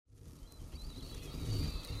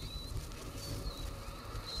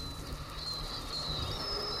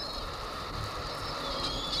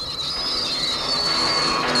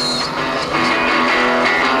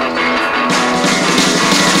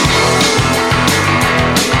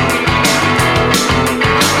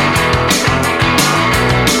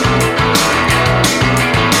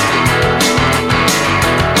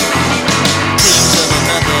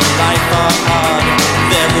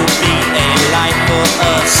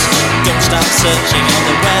stop searching or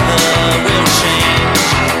the weather will change.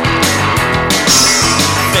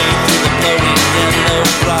 Fade through the glowing yellow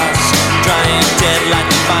grass, drying dead like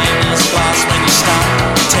the finest glass. When you stop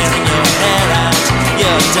tearing your hair out,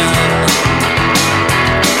 you're done.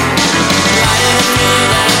 Lying through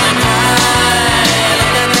and high,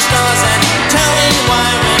 look at the stars and tell me why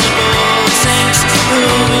when the boat sinks, who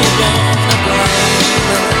we gonna blame?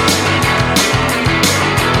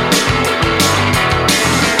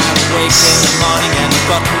 Wake in the morning and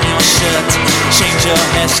button your shirt, change your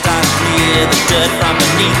hairstyle, clear the dirt from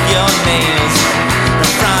beneath your nails and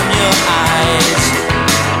from your eyes.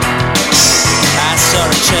 I saw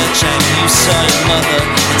a church and you saw your mother.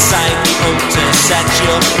 Inside the altar sat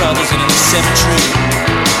your brothers, and in the cemetery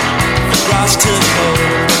the grass took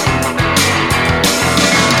hold.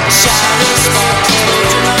 Shadows sparked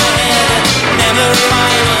close in my head, never a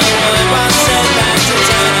final word was said. Back to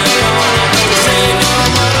turn the corner to save your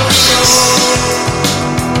mortal soul.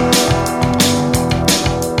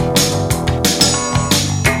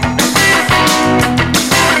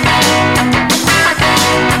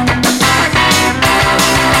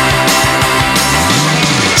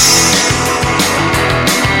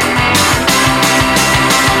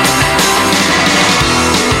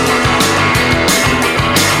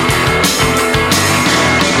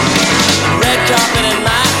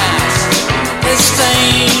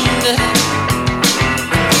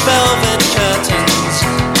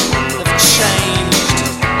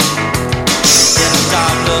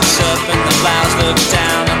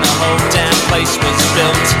 Down and the whole damn place was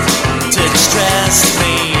built to distress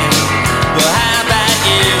me. Well, how about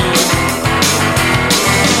you?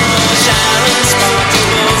 Shouting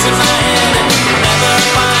sparkles in my head, never a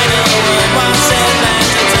final word was said. Back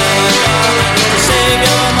to turn the corner to save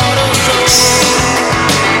your mortal soul.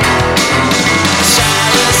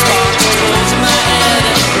 Shouting sparkles in my head,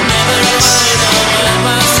 never a final word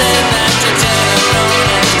was said. Back to turn the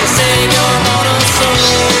corner to save your mortal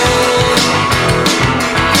soul.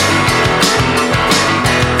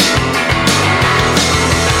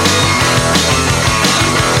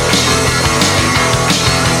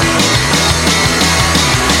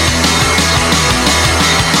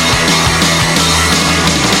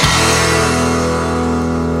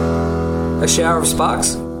 A shower of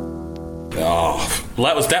sparks? Oh,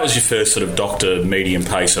 well, that was your first sort of Dr. medium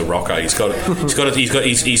pacer rocker. He's got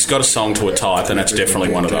a song to a type, and that's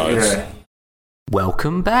definitely one of those.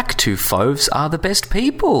 Welcome back to Foves Are the Best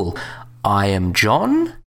People. I am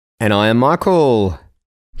John. And I am Michael.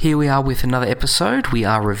 Here we are with another episode. We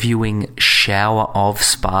are reviewing Shower of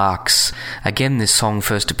Sparks. Again, this song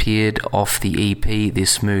first appeared off the EP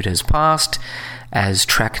This Mood Has Passed as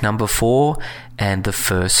track number 4 and the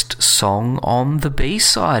first song on the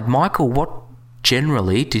B-side. Michael, what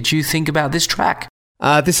generally did you think about this track?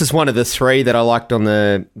 This is one of the 3 that I liked on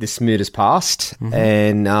the This Mood Has Passed,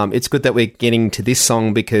 and it's good that we're getting to this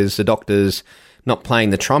song because the Doctor's not playing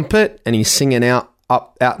the trumpet and he's singing out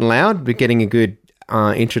and loud. We're getting a good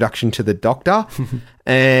introduction to the Doctor,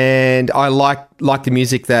 and I like the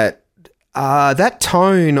music that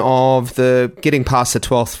tone of the getting past the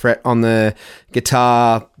 12th fret on the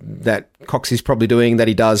guitar that Coxie's probably doing, that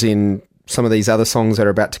he does in some of these other songs that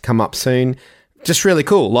are about to come up soon. Just really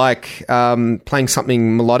cool, like playing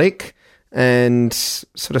something melodic and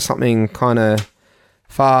sort of something kind of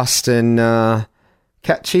fast and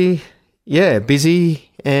catchy. Yeah,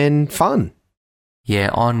 busy and fun.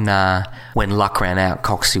 Yeah, on When Luck Ran Out,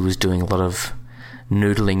 Coxie was doing a lot of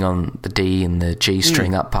noodling on the D and the G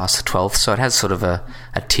string up past the 12th, so it has sort of a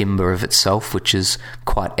timbre of itself, which is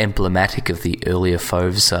quite emblematic of the earlier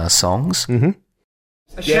Foves songs. Mm-hmm.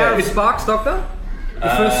 A shower of sparks, Doctor? The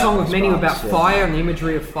first song of many about fire and the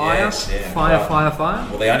imagery of fire. Yes, yeah. Fire.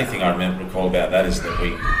 Well, the only thing I recall about that is that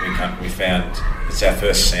we found, it's our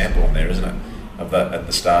first sample on there, isn't it? At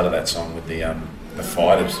the start of that song with the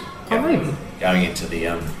fighters going into the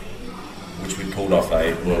which we pulled off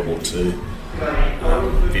a World War II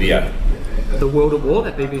video. The World at War,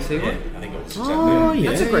 that BBC one? I think it was exactly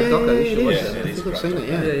That's a great doco. You should watch it is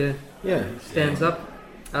great. Yeah. Stands up.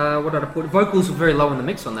 What did I put? Vocals were very low in the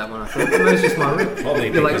mix on that one, I thought. Maybe it's just my room. Probably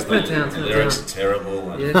You're because like, the lyrics are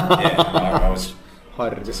terrible. And I was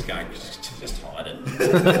just going, just hide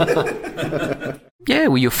it. Yeah,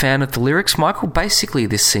 were you a fan of the lyrics, Michael? Basically,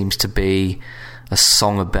 this seems to be a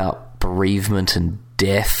song about bereavement and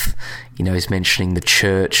death. You know, he's mentioning the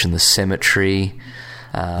church and the cemetery,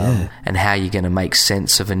 and how you're going to make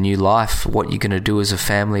sense of a new life, what you're going to do as a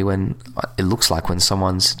family when it looks like when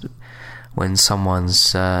someone's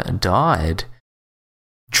died.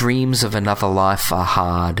 Dreams of another life are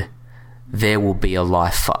hard. There will be a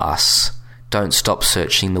life for us. don't stop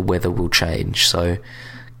searching, the weather will change. So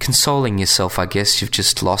consoling yourself, I guess. You've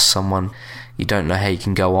just lost someone. You don't know how you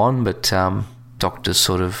can go on, but Doctor's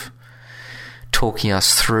sort of talking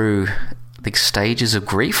us through the stages of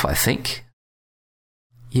grief, I think.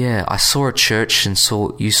 Yeah, I saw a church and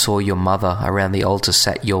you saw your mother. Around the altar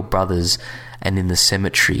sat your brothers, and in the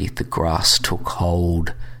cemetery the grass took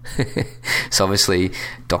hold. So obviously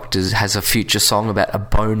Doctor has a future song about a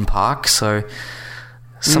bone park, so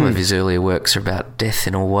some of his earlier works are about death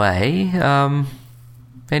in a way.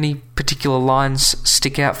 Any particular lines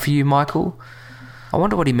stick out for you, Michael? I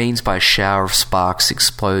wonder what he means by a shower of sparks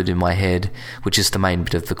explode in my head, which is the main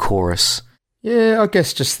bit of the chorus. Yeah, I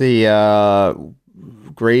guess just the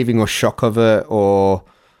grieving or shock of it, or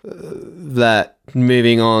that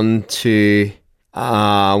moving on to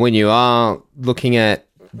when you are looking at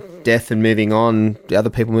death and moving on, the other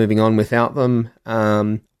people moving on without them.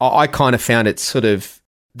 I kind of found it sort of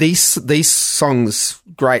these songs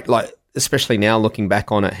great, like especially now looking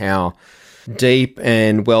back on it, how deep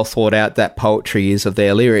and well thought out that poetry is of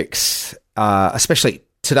their lyrics, especially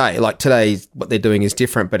today. Like today, what they're doing is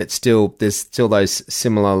different, but there's still those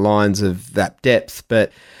similar lines of that depth.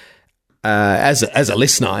 But as a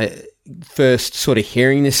listener, first sort of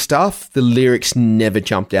hearing this stuff, the lyrics never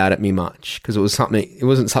jumped out at me much, because it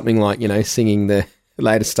wasn't something like, singing the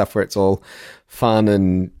latest stuff where it's all fun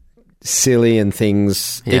and silly and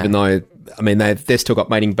things, even though, I mean, they've still got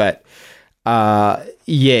meaning, but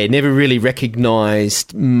never really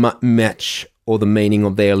recognised much or the meaning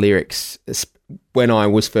of their lyrics when I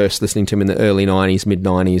was first listening to them in the early 90s,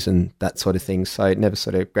 mid-90s and that sort of thing, so it never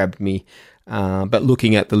sort of grabbed me. But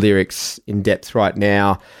looking at the lyrics in depth right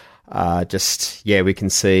now, we can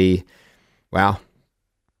see, wow,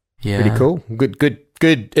 pretty cool.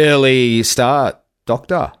 Good early start,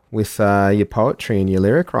 Doctor, with your poetry and your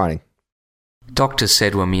lyric writing. Doctor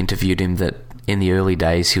said when we interviewed him that in the early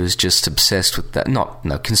days he was just obsessed with that,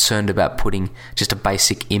 not concerned about putting just a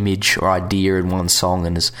basic image or idea in one song,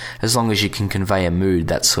 and as long as you can convey a mood,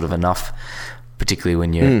 that's sort of enough, particularly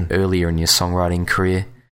when you're earlier in your songwriting career.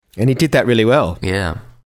 And he did that really well. Yeah.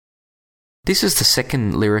 This is the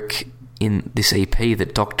second lyric in this EP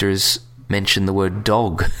that Doctor's mentioned the word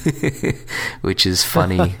dog, which is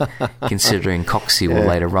funny considering Coxie will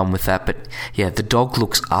later run with that. But yeah, the dog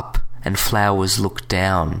looks up and flowers look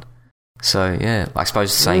down. So yeah, I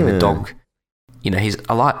suppose saying the dog,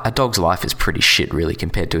 a dog's life is pretty shit really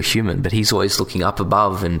compared to a human, but he's always looking up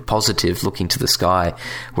above and positive, looking to the sky,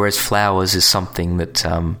 whereas flowers is something that,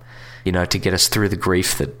 to get us through the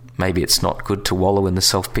grief, that maybe it's not good to wallow in the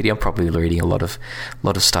self-pity. I'm probably reading a lot of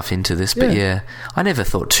stuff into this, but yeah, I never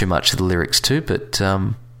thought too much of the lyrics too, but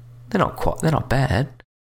they're not bad.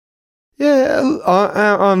 Yeah,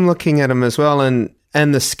 I'm looking at them as well, and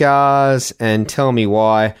the scars, and tell me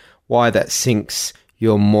why that sinks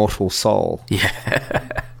your mortal soul.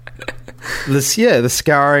 Yeah. The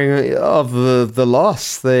scarring of the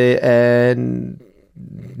loss, and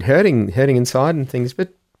hurting inside and things,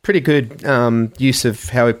 but pretty good use of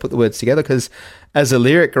how we put the words together, because as a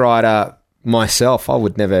lyric writer myself, I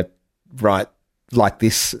would never write like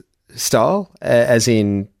this style, as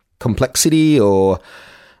in complexity or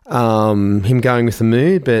him going with the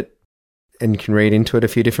mood, and you can read into it a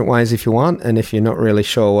few different ways if you want, and if you're not really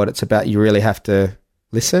sure what it's about, you really have to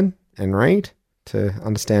listen and read to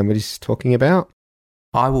understand what he's talking about.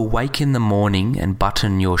 I will wake in the morning and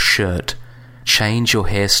button your shirt, change your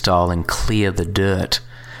hairstyle and clear the dirt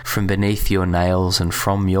from beneath your nails and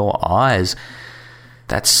from your eyes.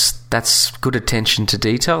 That's good attention to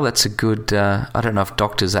detail. That's a good, I don't know if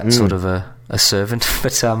Doctor's that sort of a servant,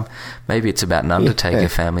 but maybe it's about an Undertaker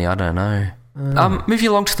family, I don't know. Moving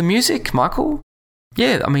along to the music, Michael.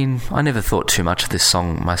 Yeah, I mean, I never thought too much of this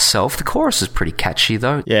song myself. The chorus is pretty catchy,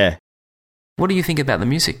 though. Yeah. What do you think about the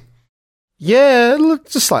music? Yeah, look,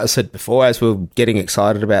 just like I said before, as we were getting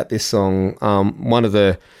excited about this song, one of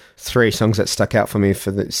the three songs that stuck out for me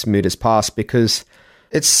for this mood has passed, because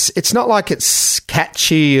it's not like it's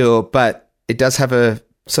catchy, but it does have a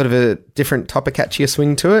sort of a different type of catchier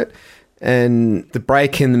swing to it, and the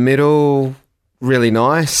break in the middle, really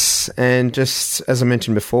nice, and just as I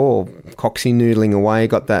mentioned before, Coxie noodling away,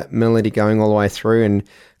 got that melody going all the way through, and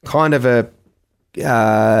kind of a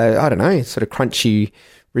I don't know, sort of crunchy,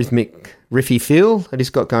 rhythmic, riffy feel that he's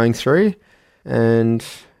got going through, and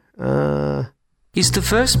is the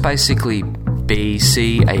verse basically B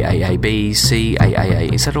C A A A B C A A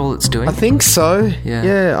A? Is that all it's doing? I think so.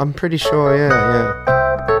 Yeah, I'm pretty sure. Yeah.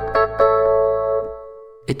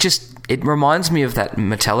 It reminds me of that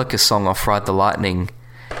Metallica song off Ride the Lightning.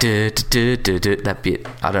 That bit.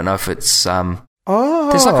 I don't know if it's Oh,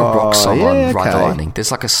 There's like a rock song on Ride the okay. Lightning. There's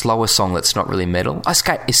like a slower song that's not really metal.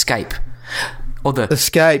 Escape. Or the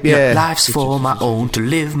Escape, you know, yeah. life's for my own, to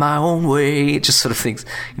live my own way. It just sort of things.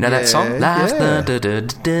 You know that song? Life's yeah. da, da, da,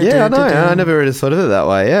 da, Yeah, I know. da, da. I never really thought of it that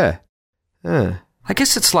way, yeah. Yeah. I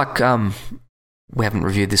guess it's like, we haven't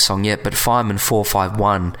reviewed this song yet, but Fireman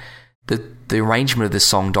 451, the arrangement of this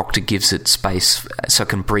song, Doctor gives it space so it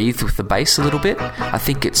can breathe with the bass a little bit. I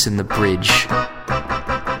think it's in the bridge.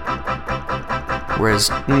 Whereas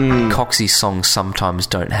Coxie's songs sometimes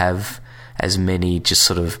don't have as many just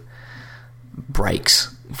sort of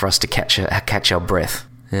breaks for us to catch our breath.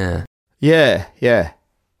 Yeah. Yeah.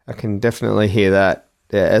 I can definitely hear that.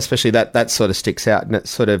 Yeah, especially that sort of sticks out, and it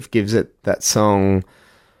sort of gives it, that song,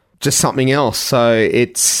 just something else. So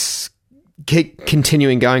it's keep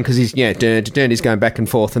continuing going because he's he's going back and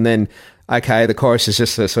forth, and then the chorus is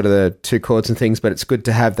just sort of the two chords and things. But it's good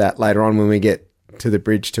to have that later on when we get to the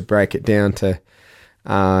bridge to break it down to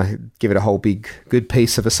give it a whole big good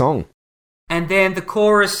piece of a song. And then the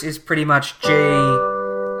chorus is pretty much G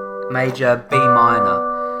major, B minor.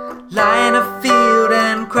 Lie in a field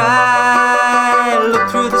and cry, look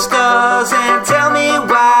through the stars and tell me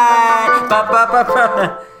why. Ba, ba, ba,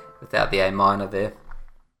 ba. Without the A minor there.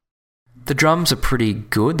 The drums are pretty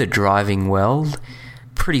good. They're driving well.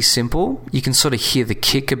 Pretty simple. You can sort of hear the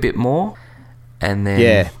kick a bit more. And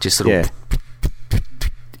then just little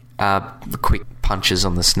the quick punches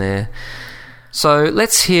on the snare. So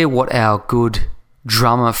let's hear what our good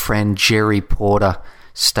drummer friend Jerry Porter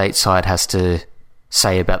stateside has to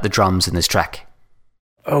say about the drums in this track.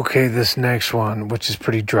 Okay, this next one, which is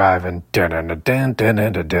pretty driving. This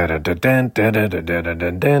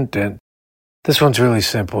one's really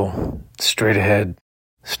simple. Straight ahead.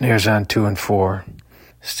 Snares on 2 and 4.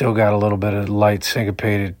 Still got a little bit of light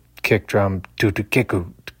syncopated kick drum.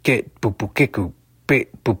 Kiku, get boo kiku,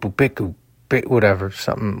 bit boo piku, bit whatever,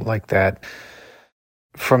 something like that.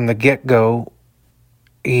 From the get-go,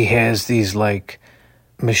 he has these like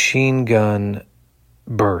machine gun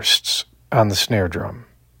bursts on the snare drum.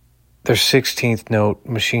 They're 16th note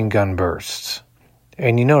machine gun bursts.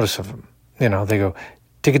 And you notice of them. You know, they go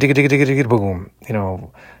boom, you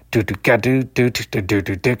know,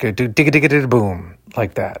 boom,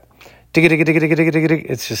 like that.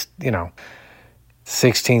 It's just, you know,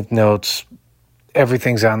 16th notes,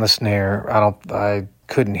 everything's on the snare. I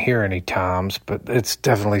couldn't hear any toms, but it's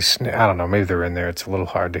definitely, I don't know, maybe they're in there. It's a little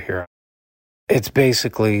hard to hear. It's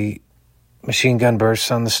basically machine gun bursts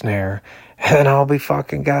on the snare, and then I'll be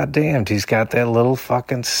fucking goddamned, he's got that little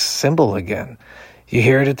fucking cymbal again. You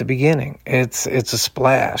hear it at the beginning. It's a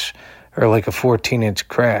splash, or like a 14-inch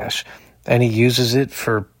crash, and he uses it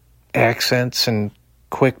for accents and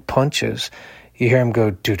quick punches. You hear him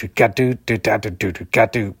go do-do-ga-do,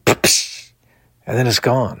 do-da-do-do-do-ga-do, and then it's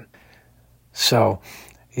gone. So,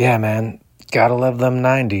 yeah, man, gotta love them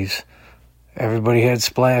 90s. Everybody had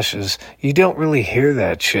splashes. You don't really hear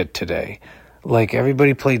that shit today. Like,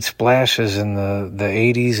 everybody played splashes in the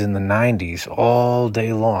 80s and the 90s all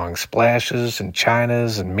day long. Splashes and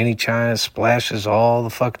chinas and mini chinas, splashes all the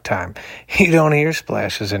fuck time. You don't hear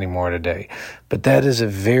splashes anymore today. But that is a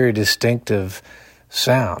very distinctive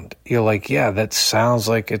sound. You're like, yeah, that sounds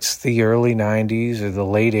like it's the early 90s or the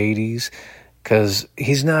late 80s, because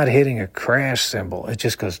he's not hitting a crash cymbal. It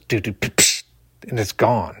just goes do-do, and it's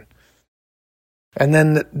gone. And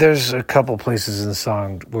then there's a couple places in the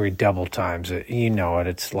song where he double times it. You know it.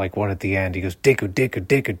 It's like one at the end. He goes dicko dicko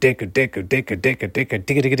dicko dicko dicko dicko dicko dicko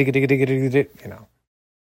dicko dicko dicko dicko. You know.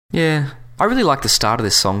 Yeah, I really like the start of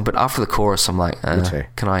this song, but after the chorus, I'm like,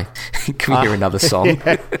 can we hear another song?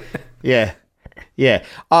 Yeah.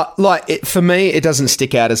 For me, it doesn't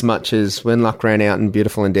stick out as much as When Luck Ran Out and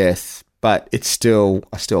Beautiful in Death, but I still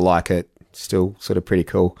like it. Still sort of pretty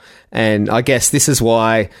cool. And I guess this is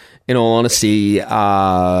why, in all honesty,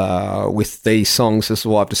 with these songs, this is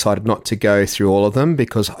why I've decided not to go through all of them,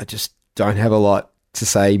 because I just don't have a lot to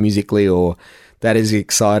say musically or that as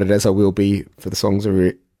excited as I will be for the songs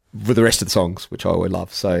for the rest of the songs, which I would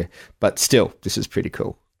love. So, but still, this is pretty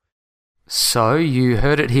cool. So you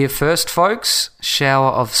heard it here first, folks.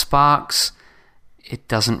 Shower of Sparks. It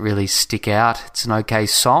doesn't really stick out. It's an okay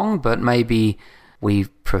song, but maybe we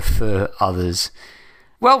prefer others.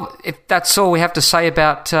 Well, if that's all we have to say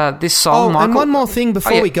about this song, Michael. And one more thing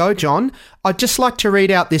before we go, John. I'd just like to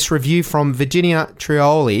read out this review from Virginia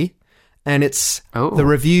Trioli, and it's the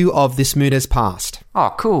review of This Mood Has Passed.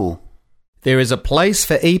 Oh, cool. There is a place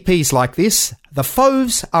for EPs like this. The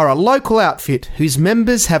Fauves are a local outfit whose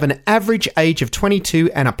members have an average age of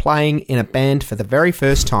 22 and are playing in a band for the very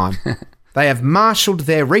first time. They have marshalled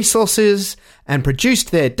their resources and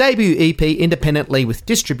produced their debut EP independently with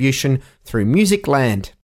distribution through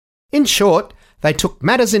Musicland. In short, they took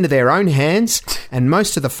matters into their own hands, and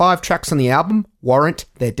most of the 5 tracks on the album warrant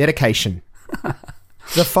their dedication.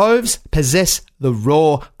 The Fauves possess the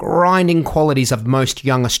raw, grinding qualities of most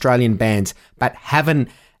young Australian bands, but have an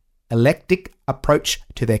eclectic approach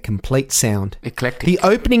to their complete sound. Eclectic. The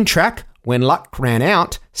opening track, When Luck Ran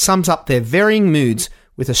Out, sums up their varying moods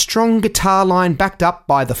with a strong guitar line backed up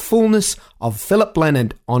by the fullness of Philip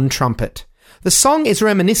Leonard on trumpet. The song is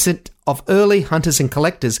reminiscent of early Hunters and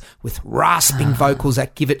Collectors with rasping vocals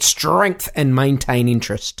that give it strength and maintain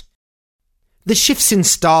interest. The shifts in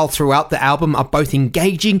style throughout the album are both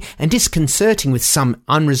engaging and disconcerting, with some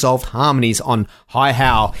unresolved harmonies on Hi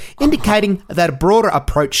How, indicating that a broader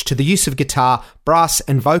approach to the use of guitar, brass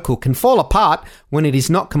and vocal can fall apart when it is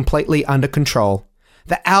not completely under control.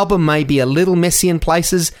 The album may be a little messy in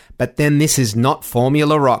places, but then this is not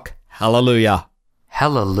formula rock. Hallelujah.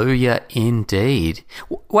 Hallelujah indeed.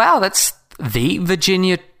 Wow, that's the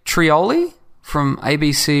Virginia Trioli from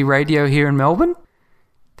ABC Radio here in Melbourne.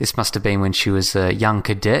 This must have been when she was a young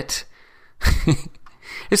cadet.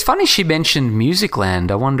 It's funny she mentioned Musicland.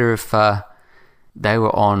 I wonder if they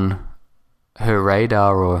were on her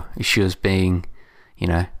radar, or if she was being,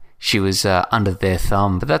 she was under their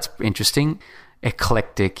thumb. But that's interesting.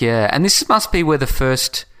 Eclectic, yeah. And this must be where the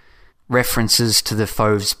first references to the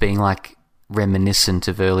Fauves being like reminiscent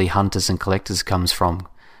of early Hunters and Collectors comes from,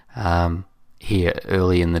 here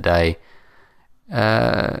early in the day.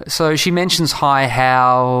 So she mentions Hi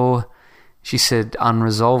How. She said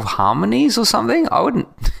unresolved harmonies or something. I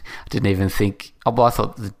didn't even think. I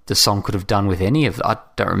thought the song could have done with any of. I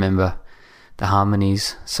don't remember the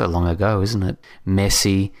harmonies. So long ago, isn't it?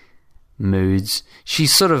 Messy moods. She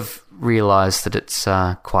sort of realised that it's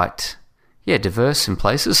quite diverse in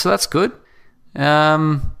places. So that's good.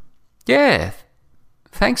 Yeah,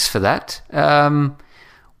 thanks for that.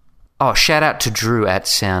 Shout out to Drew at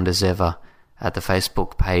Sound As Ever at the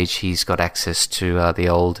Facebook page. He's got access to the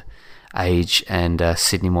old Age and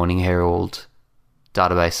Sydney Morning Herald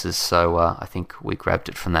databases, so I think we grabbed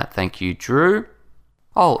it from that. Thank you, Drew.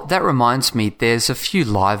 Oh, that reminds me, there's a few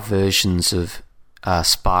live versions of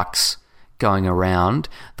Sparks going around.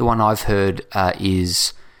 The one I've heard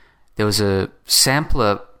is there was a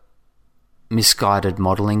sampler misguided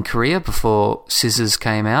modelling career before Scissors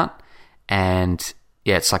came out, and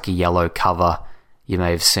it's like a yellow cover you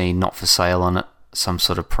may have seen, Not For Sale on it, some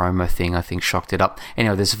sort of promo thing, I think shocked it up.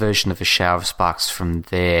 Anyway, there's a version of A Shower of Sparks from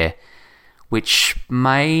there, which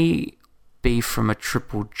may be from a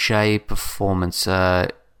Triple J performance,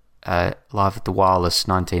 Live at the Wireless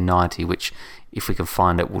 1990, which, if we can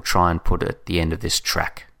find it, we'll try and put at the end of this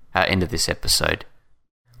end of this episode.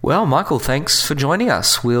 Well, Michael, thanks for joining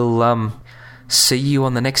us. We'll see you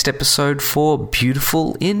on the next episode for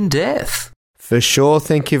Beautiful in Death. For sure.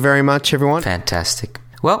 Thank you very much, everyone. Fantastic.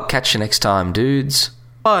 Well, catch you next time, dudes.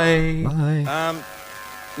 Bye. Bye.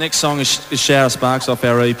 Next song is Shower Sparks off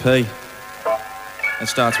our EP. It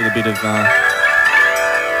starts with a bit of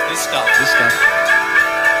this stuff.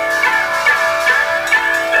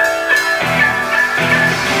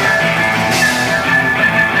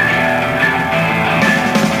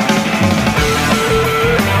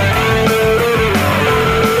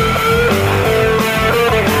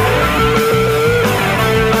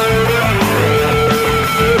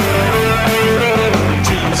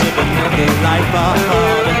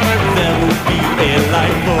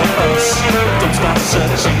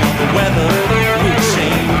 Searching on the weather will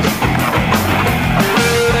change.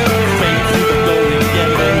 Fade through the glowing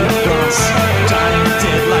yellow grass, dying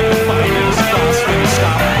dead like the fighter's boss. When you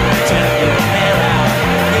stop, tear your hair out,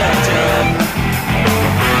 you're dead.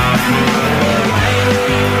 Lying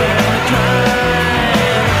here and crying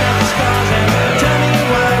at the stars and tell me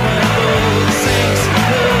why when gold sinks,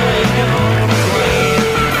 where you gonna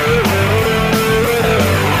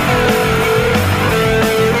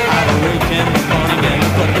I've awakened in the morning and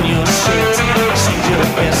put in your shirt.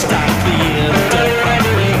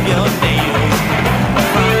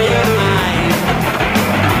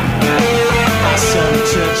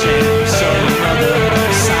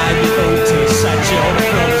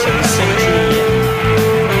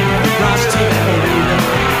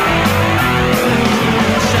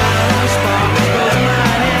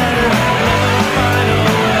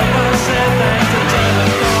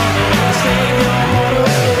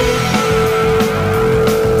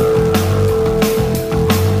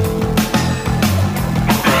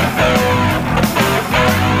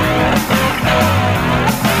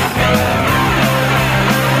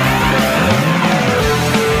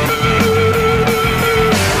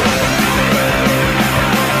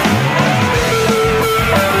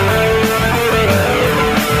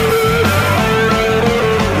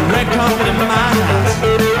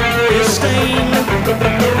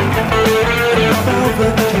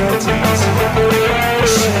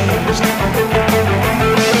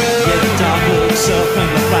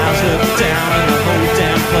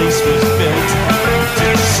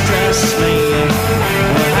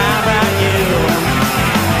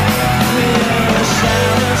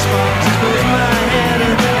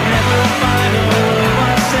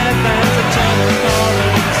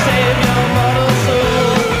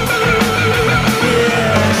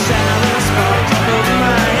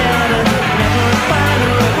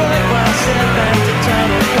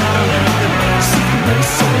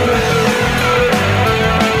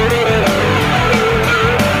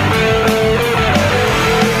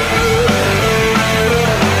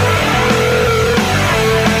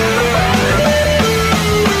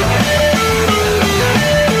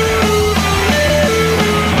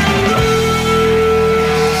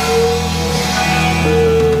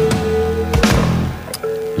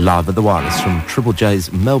 Live at the Wireless from Triple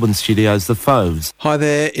J's Melbourne studios, The Foves. Hi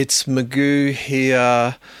there, it's Magoo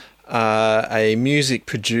here, a music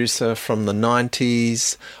producer from the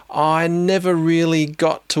 90s. I never really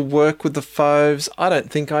got to work with the Foves. I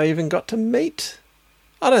don't think I even got to meet.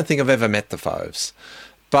 I don't think I've ever met the Foves.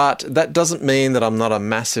 But that doesn't mean that I'm not a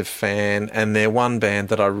massive fan, and they're one band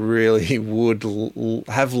that I really would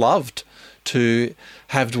have loved to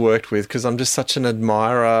have worked with, because I'm just such an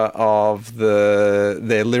admirer of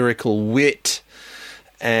their lyrical wit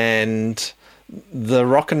and the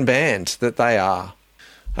rockin' band that they are.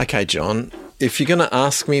 Okay, John, if you're going to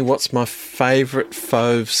ask me what's my favourite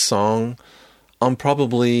Foves song, I'm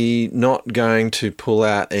probably not going to pull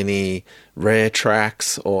out any rare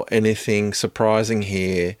tracks or anything surprising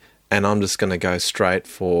here, and I'm just going to go straight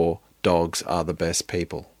for Dogs Are the Best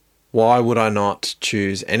People. Why would I not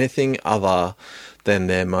choose anything other than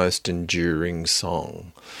their most enduring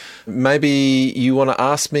song? Maybe you want to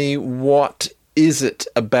ask me, what is it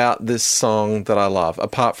about this song that I love,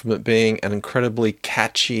 apart from it being an incredibly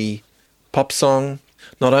catchy pop song?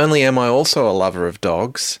 Not only am I also a lover of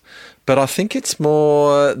dogs, but I think it's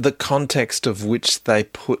more the context of which they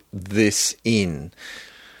put this in.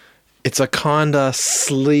 It's a kind of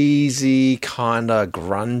sleazy, kind of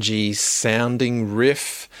grungy sounding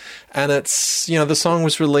riff. And it's, the song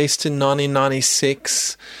was released in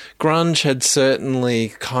 1996. Grunge had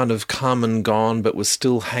certainly kind of come and gone, but was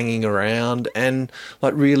still hanging around. And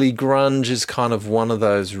really, grunge is kind of one of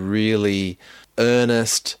those really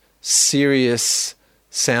earnest, serious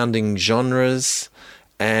sounding genres.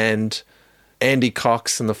 And Andy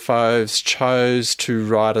Cox and the Foves chose to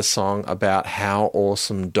write a song about how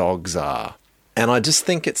awesome dogs are. And I just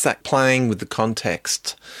think it's that playing with the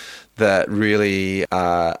context that really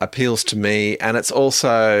appeals to me. And it's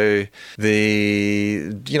also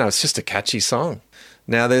it's just a catchy song.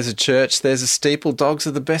 Now there's a church, there's a steeple, dogs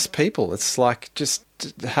are the best people. It's like,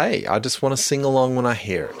 hey, I just want to sing along when I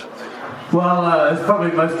hear it. Well, as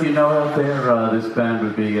probably most of you know out there, this band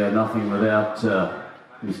would be nothing without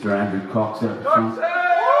Mr. Andrew Cox out the front.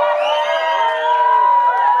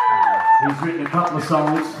 He's written a couple of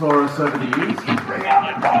songs for us over the years.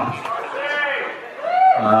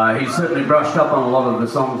 He's certainly brushed up on a lot of the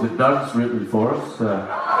songs that Doug's written for us.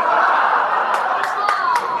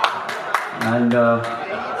 And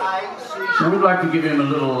we'd like to give him a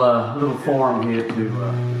little forum here to...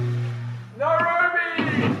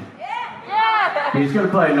 Nairobi! Yeah! He's going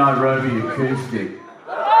to play Nairobi acoustic.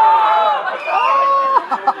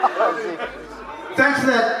 Thanks for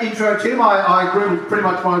that intro, Tim. I agree with pretty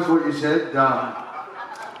much most of what you said.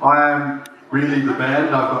 I am really the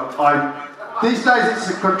band. These days it's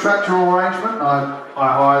a contractual arrangement. I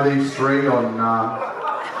hire these three on.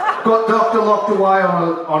 Got Doctor locked away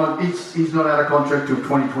on a. He's not out of contract till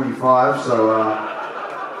 2025. So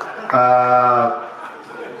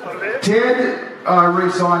Ted, I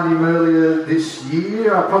re-signed him earlier this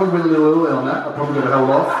year. I probably went a little early on that. I probably got held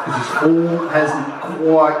off because his form hasn't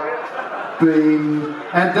quite been.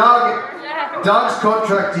 And Doug's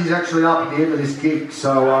contract is actually up at the end of this gig.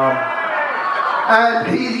 So. And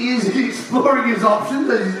he is exploring his options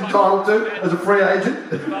as he's entitled to as a free agent.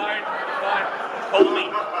 Fine. Call me.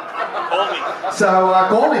 So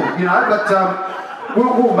call him, but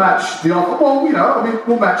we'll match the offer. Well,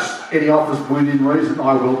 we'll match any offers within reason.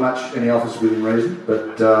 I will match any offers within reason.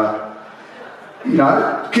 But,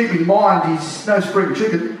 keep in mind he's no spring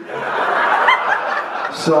chicken.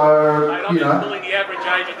 So, I'm just pulling the average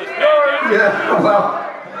age of this band. Yeah, well,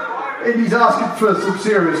 and he's asking for some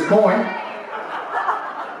serious coin.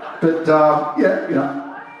 But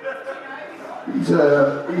he's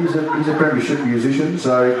a premiership musician,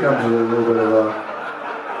 so he comes with a little bit of a.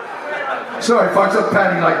 Sorry, folks, I'm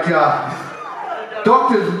panting like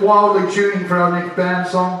Doctor's wildly tuning for our next band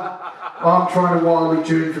song. I'm trying to wildly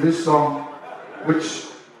tune for this song, which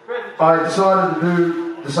I decided to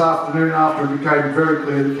do this afternoon after it became very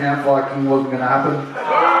clear that Campfire King wasn't going to happen.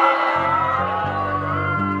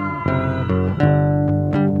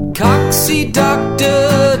 Coxie, Doctor,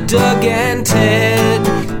 Doug and Ted,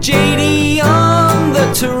 JD on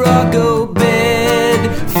the Tarago